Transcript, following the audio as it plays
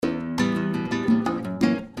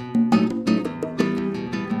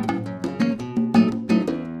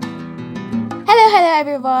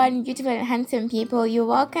everyone, beautiful and handsome people. You're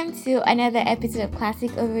welcome to another episode of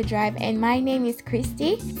Classic Overdrive, and my name is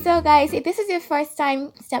Christy. So, guys, if this is your first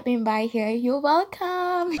time stopping by here, you're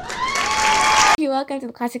welcome. You're welcome to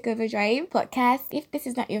the Classic Overdrive podcast. If this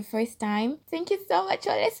is not your first time, thank you so much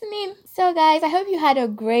for listening. So, guys, I hope you had a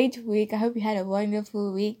great week. I hope you had a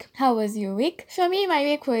wonderful week. How was your week? For me, my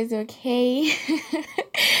week was okay.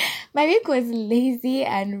 My week was lazy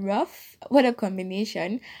and rough. What a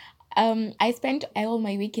combination. I spent all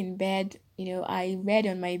my week in bed. I read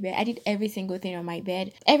on my bed. I did every single thing on my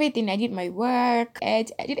bed. Everything. I did my work. I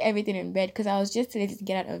did everything in bed because I was just ready to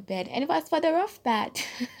get out of bed. And it was for the rough part.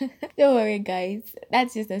 Don't worry, guys.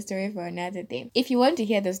 That's just a story for another day. If you want to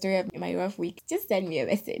hear the story of my rough week, just send me a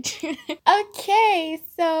message. Okay,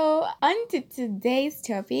 so on to today's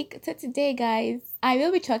topic. So today, guys, I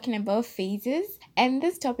will be talking about phases. And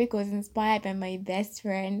this topic was inspired by my best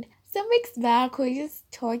friend. Some weeks back, we were just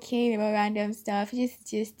talking about random stuff, just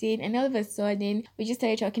gisting, and all of a sudden, we just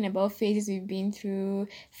started talking about phases we've been through,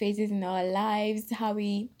 phases in our lives, how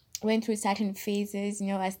we went through certain phases,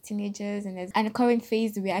 as teenagers, and the current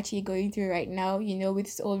phase we're actually going through right now, with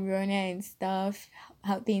this old Rona and stuff,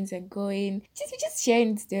 how things are going. Just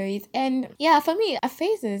sharing stories. And yeah, for me, a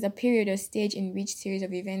phase is a period or stage in which series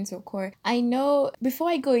of events occur. I know, before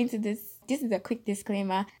I go into this is a quick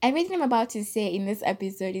disclaimer. Everything I'm about to say in this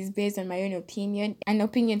episode is based on my own opinion and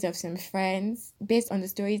opinions of some friends, based on the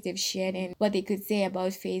stories they've shared and what they could say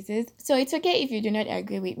about phases. So it's okay if you do not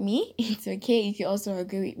agree with me. It's okay if you also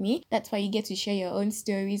agree with me. That's why you get to share your own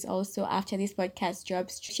stories also after this podcast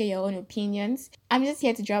drops. Share your own opinions. I'm just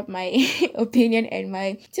here to drop my opinion and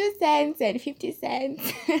my 2 cents and 50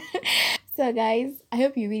 cents. So guys, I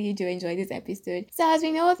hope you really do enjoy this episode. So as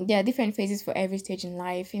we know, there are different phases for every stage in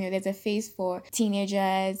life. There's a phase for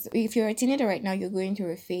teenagers. If you're a teenager right now, you're going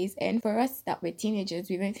through a phase. And for us that were teenagers,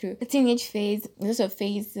 we went through the teenage phase. There's also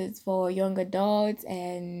phases for young adults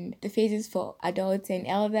and the phases for adults and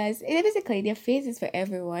elders. Basically, there are phases for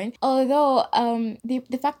everyone. Although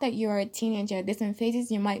the fact that you're a teenager, there's some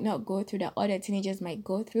phases you might not go through that other teenagers might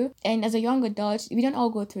go through. And as a young adult, we don't all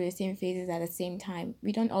go through the same phases at the same time.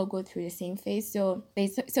 We don't all go through the same phase. So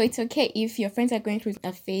it's okay if your friends are going through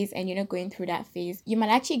a phase and you're not going through that phase. You might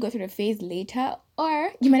actually go through the phase later,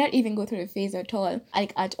 or you might not even go through the phase at all.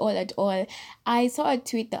 At all. I saw a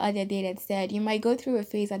tweet the other day that said you might go through a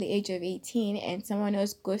phase at the age of 18 and someone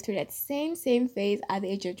else goes through that same phase at the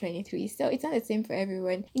age of 23. So it's not the same for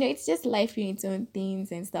everyone. It's just life doing its own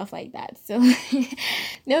things and stuff like that. So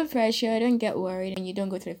no pressure. Don't get worried when you don't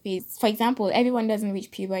go through a phase. For example, everyone doesn't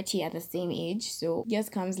reach puberty at the same age. So it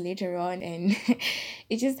just comes later on and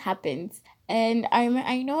it just happens. And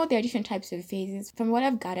I know there are different types of phases. From what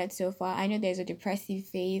I've gathered so far, I know there's a depressive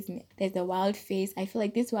phase, and there's a wild phase. I feel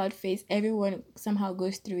like this wild phase, everyone somehow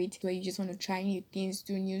goes through it, where you just want to try new things,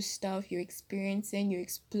 do new stuff, you're experiencing, you're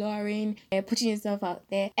exploring, you're putting yourself out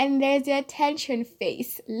there. And there's the attention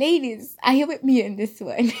phase. Ladies, are you with me on this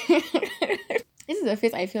one? This is a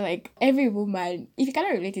phase I feel like every woman, if you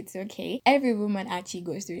cannot relate, it's okay. Every woman actually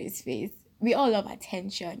goes through this phase. We all love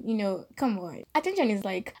attention, come on. Attention is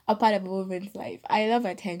like a part of a woman's life. I love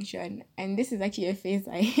attention, and this is actually a phase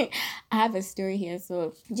I have a story here,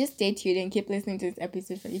 so just stay tuned and keep listening to this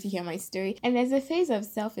episode for you to hear my story. And there's a phase of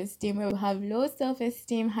self-esteem where we have low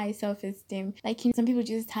self-esteem, high self-esteem. Some people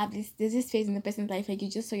just have there's this phase in the person's life, like you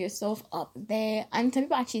just saw yourself up there, and some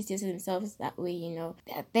people actually see themselves that way,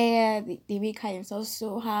 they're there, they really carry themselves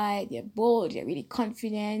so high, they're bold, they're really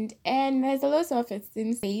confident. And there's a low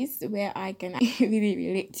self-esteem phase where I can really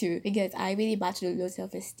relate to, because I really battled low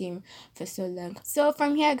self-esteem for so long. So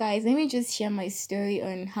from here, guys, let me just share my story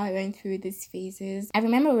on how I went through these phases. I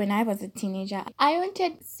remember when I was a teenager, I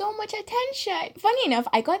wanted so much attention. Funny enough,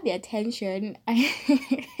 I got the attention,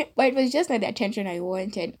 but it was just not the attention I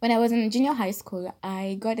wanted. When I was in junior high school,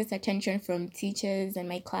 I got this attention from teachers and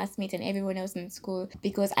my classmates and everyone else in school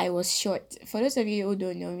because I was short. For those of you who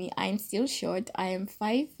don't know me, I'm still short. I am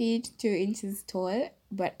 5 feet 2 inches tall.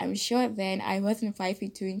 But I'm short then. I wasn't 5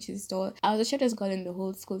 feet 2 inches tall. I was the shortest girl in the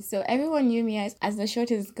whole school. So everyone knew me as the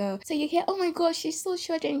shortest girl. So you hear, oh my gosh, she's so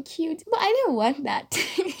short and cute. But I didn't want that.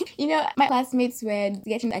 My classmates were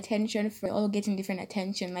getting attention for all getting different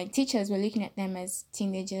attention. Like teachers were looking at them as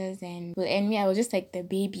teenagers and me, I was just like the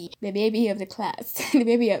baby of the class, the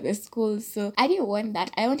baby of the school. So I didn't want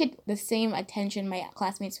that. I wanted the same attention my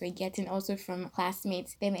classmates were getting also from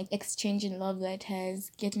classmates. Them exchanging love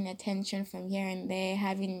letters, getting attention from here and there,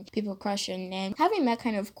 having people crush on them, having that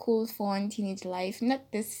kind of cool, fun teenage life,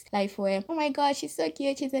 not this life where, oh my god, she's so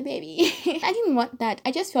cute, she's a baby. I didn't want that.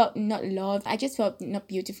 I just felt not loved. I just felt not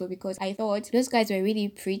beautiful because I thought those guys were really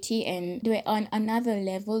pretty and they were on another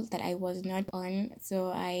level that I was not on. So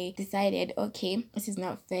I decided, okay, this is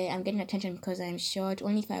not fair. I'm getting attention because I'm short,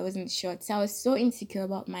 only if I wasn't short. So I was so insecure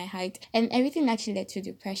about my height, and everything actually led to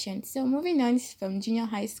depression. So moving on from junior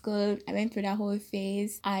high school, I went through that whole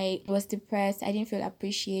phase. I was depressed. I didn't feel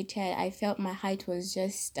appreciated. I felt my height was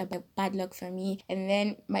just a bad luck for me. And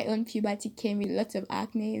then my own puberty came with lots of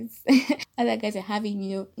acne. Other guys are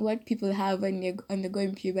having, what people have when they're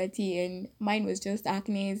undergoing puberty, and mine was just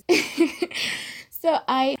acne. So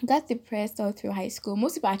I got depressed all through high school.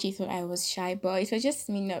 Most people actually thought I was shy, but it was just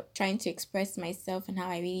me not trying to express myself and how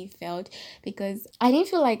I really felt, because I didn't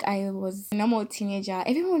feel like I was a normal teenager.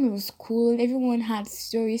 Everyone was cool. Everyone had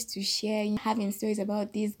stories to share, having stories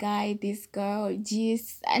about this guy, this girl,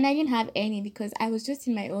 gist. And I didn't have any because I was just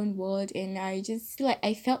in my own world, and I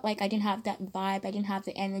felt like I didn't have that vibe. I didn't have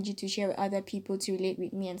the energy to share with other people, to relate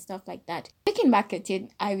with me and stuff like that. Looking back at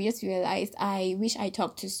it, I just realized I wish I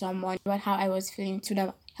talked to someone about how I was feeling to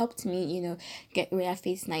have helped me, get where I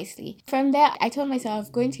face nicely. From there, I told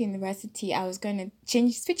myself going to university, I was going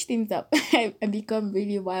to switch things up and become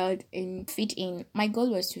really wild and fit in. My goal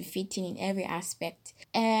was to fit in every aspect.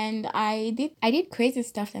 And I did crazy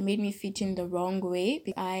stuff that made me fit in the wrong way.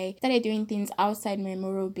 I started doing things outside my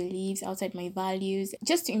moral beliefs, outside my values,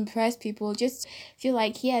 just to impress people, just feel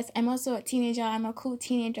like, yes, I'm also a teenager, I'm a cool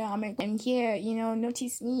teenager, I'm here,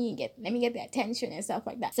 notice me, let me get the attention and stuff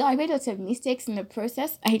like that. So I made lots of mistakes in the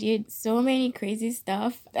process. I did so many crazy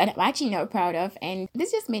stuff that I'm actually not proud of, and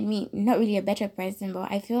this just made me not really a better person,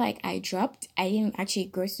 but I feel like I didn't actually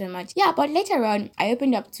grow so much. Yeah, but later on, I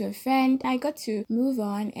opened up to a friend. I got to move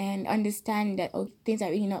on and understand that, things are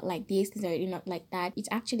really not like this, things are really not like that. It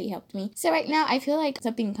actually helped me. So right now, I feel like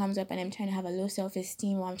something comes up and I'm trying to have a low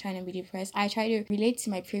self-esteem or I'm trying to be depressed. I try to relate to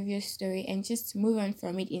my previous story and just move on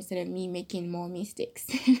from it instead of me making more mistakes.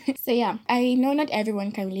 So yeah, I know not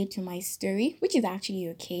everyone can relate to my story, which is actually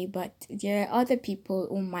okay, but there are other people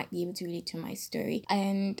who might be able to relate to my story.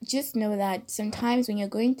 And just know that sometimes when you're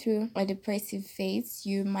going through a depressive phase,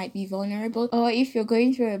 you might be vulnerable, or if you're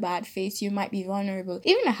going through a bad phase, you might be vulnerable.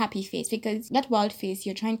 Even a happy phase, because that wild phase,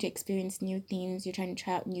 you're trying to experience new things, you're trying to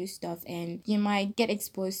try out new stuff, and you might get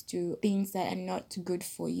exposed to things that are not good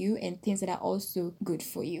for you and things that are also good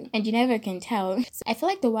for you, and you never can tell. So I feel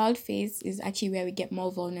like the wild phase is actually where we get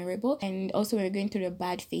more vulnerable, and also we're going through the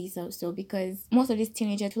bad phase also, because most of these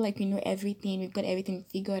teenagers feel like we know everything, we've got everything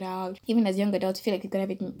figured out. Even as young adults, feel like we've got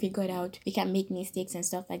everything figured out, we can't make mistakes and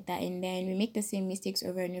stuff like that, and then we make the same mistakes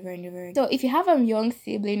over and over and over. So if you have a young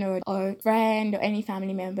sibling or friend or any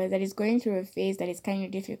family member that is going through a phase that is kind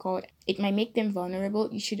of difficult, it might make them vulnerable.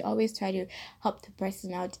 You should always try to help the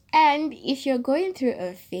person out. And if you're going through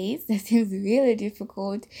a phase that seems really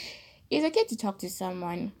difficult, it's okay to talk to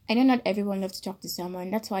someone. I know not everyone loves to talk to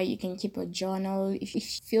someone. That's why you can keep a journal. If you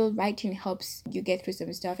feel writing helps you get through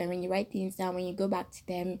some stuff, and when you write things down, when you go back to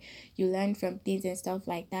them, you learn from things and stuff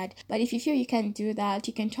like that. But if you feel you can't do that,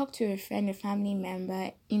 you can talk to a friend, a family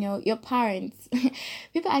member, your parents.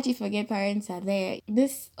 People actually forget parents are there.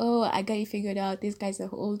 I got it figured out. These guys are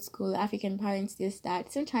old school. African parents,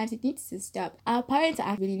 that. Sometimes it needs to stop. Our parents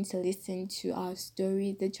are willing to listen to our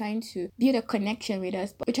stories. They're trying to build a connection with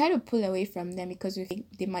us, but we try to pull away from them because we think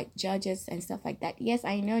they might judge us and stuff like that. Yes,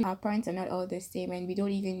 I know our parents are not all the same, and we don't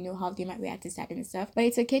even know how they might react to certain stuff, but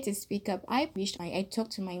it's okay to speak up. I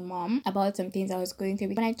talked to my mom about some things I was going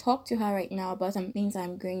through. When I talk to her right now about some things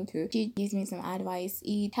I'm going through, she gives me some advice.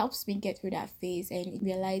 It helps me get through that phase and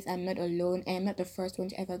realize I'm not alone, and I'm not the first one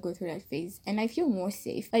to ever go through that phase, and I feel more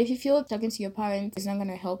safe. But if you feel talking to your parents is not going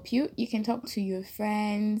to help you, you can talk to your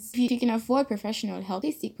friends. If you can afford professional help,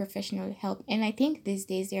 please seek professional help. And I think these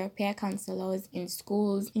days there are peer counselors in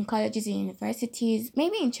schools, in colleges, in universities,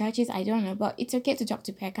 maybe in churches, I don't know, but it's okay to talk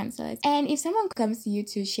to peer counselors. And if someone comes to you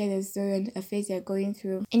to share their story and a phase they're going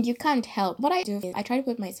through and you can't help, what I do is I try to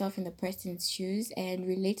put myself in the person's shoes and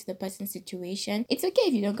relate to the person's situation. It's okay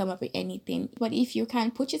if you don't come up with anything, but if you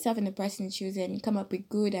can put yourself in the person's shoes and come up with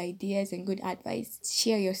good ideas and good advice,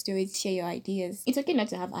 share your stories, share your ideas. It's okay not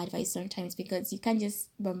to have advice sometimes, because you can't just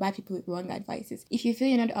bombard people with wrong advices. If you feel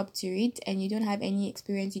you're not up to it and you don't have any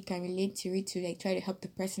experience you can can relate to it to like try to help the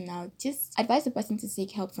person out, just advise the person to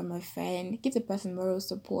seek help from a friend, give the person moral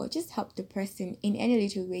support, just help the person in any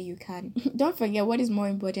little way you can. Don't forget, what is more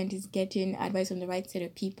important is getting advice from the right set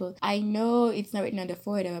of people. I know it's not written on the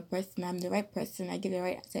forehead of a person. I'm the right person, I give the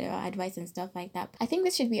right set of advice and stuff like that. I think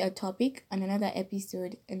this should be a topic on another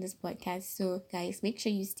episode in this podcast, so guys, make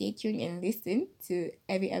sure you stay tuned and listen to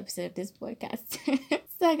every episode of this podcast.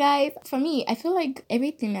 So guys, for me, I feel like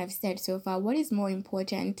everything I've said so far, what is more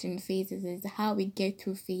important in phases is how we get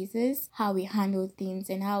through phases, how we handle things,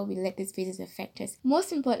 and how we let these phases affect us.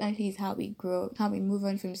 Most importantly is how we grow, how we move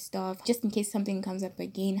on from stuff, just in case something comes up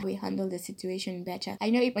again, how we handle the situation better.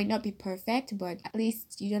 I know it might not be perfect, but at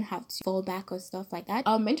least you don't have to fall back or stuff like that.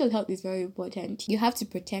 Our mental health is very important. You have to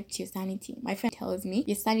protect your sanity. My friend tells me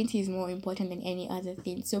your sanity is more important than any other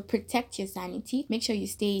thing. So protect your sanity. Make sure you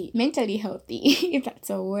stay mentally healthy, if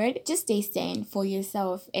that's a word. Just stay sane for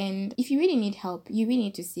yourself. And if you really need help, you really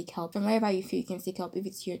need to seek help from wherever you feel you can seek help. If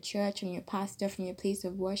it's your church, from your pastor, from your place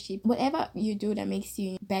of worship, whatever you do that makes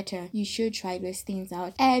you better, you should try those things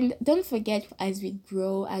out. And don't forget, as we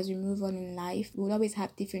grow, as we move on in life, we'll always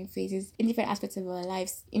have different phases in different aspects of our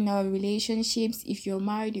lives. In our relationships, if you're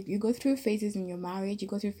married, you go through phases in your marriage, you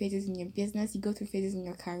go through phases in your business, you go through phases in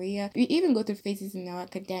your career, you even go through phases in our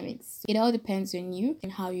academics. It all depends on you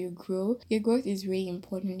and how you grow. Your growth is really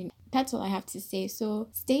important. That's all I have to say. So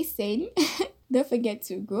stay sane. Don't forget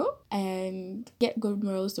to grow and get good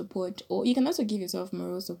moral support, or you can also give yourself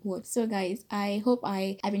moral support. So guys, I hope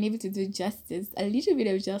I've been able to do justice, a little bit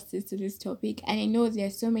of justice to this topic. And I know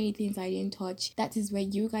there's so many things I didn't touch. That is where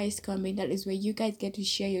you guys come in. That is where you guys get to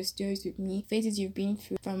share your stories with me, phases you've been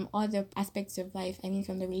through from other aspects of life. I mean,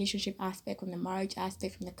 from the relationship aspect, from the marriage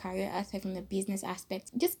aspect, from the career aspect, from the business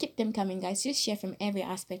aspect. Just keep them coming, guys. Just share from every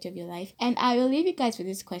aspect of your life. And I will leave you guys with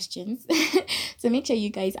these questions. So make sure you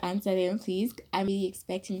guys answer them, please. I'm really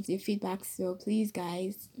expecting your feedback, so please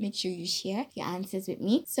guys, make sure you share your answers with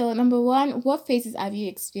me. So number 1, what phases have you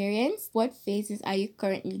experienced? What phases are you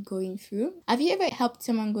currently going through? Have you ever helped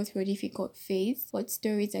someone go through a difficult phase? What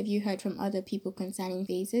stories have you heard from other people concerning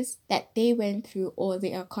phases that they went through or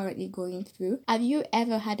they are currently going through? Have you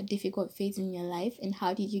ever had a difficult phase in your life, and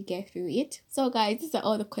how did you get through it? So guys, these are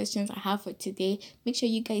all the questions I have for today. Make sure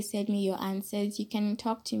you guys send me your answers. You can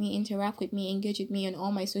talk to me, interact with me, engage with me on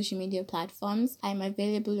all my social media platforms. I'm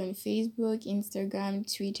available on Facebook, Instagram,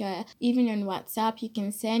 Twitter, even on WhatsApp. You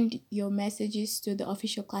can send your messages to the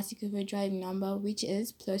official Classic Overdrive number, which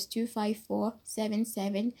is +254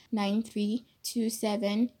 7793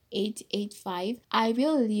 27885. I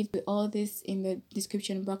will leave all this in the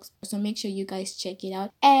description box, so make sure you guys check it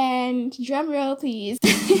out. And drum roll, please.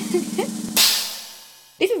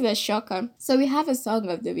 This is a shocker. So we have a song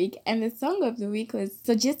of the week, and the song of the week was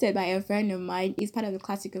suggested by a friend of mine. He's part of the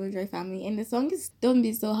Classic Overdrive family, and the song is "Don't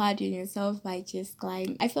Be So Hard on Yourself" by Just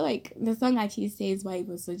Climb. I feel like the song actually says why it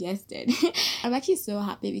was suggested. I'm actually so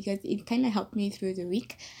happy because it kind of helped me through the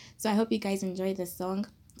week. So I hope you guys enjoy the song.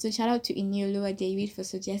 So shout out to Iniolua David for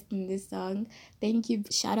suggesting this song. Thank you.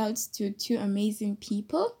 Shout outs to 2 amazing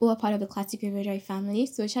people who are part of the Classic Overdrive family.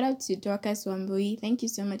 So shout out to Dorcas Wambui. Thank you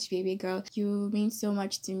so much, baby girl. You mean so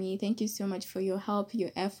much to me. Thank you so much for your help, your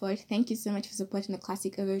effort. Thank you so much for supporting the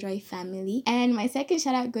Classic Overdrive family. And my second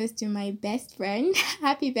shout out goes to my best friend.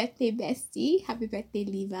 Happy birthday, bestie. Happy birthday,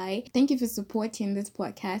 Levi. Thank you for supporting this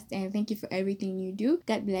podcast, and thank you for everything you do.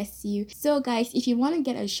 God bless you. So guys, if you want to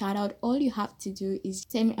get a shout out, all you have to do is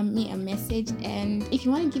send me a message. And if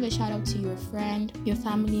you want to give a shout out to your friend, your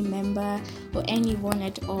family member, or anyone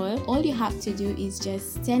at all you have to do is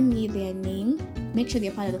just send me their name. Make sure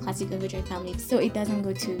they're part of the Classic Overdrive family so it doesn't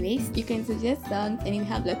go to waste. You can suggest songs, and if you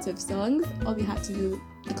have lots of songs, all you have to do,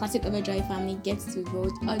 the Classic Overdrive family gets to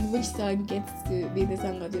vote on which song gets to be the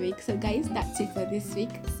song of the week. So guys, that's it for this week.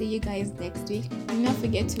 See you guys next week. Do not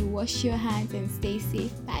forget to wash your hands and stay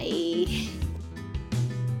safe. Bye.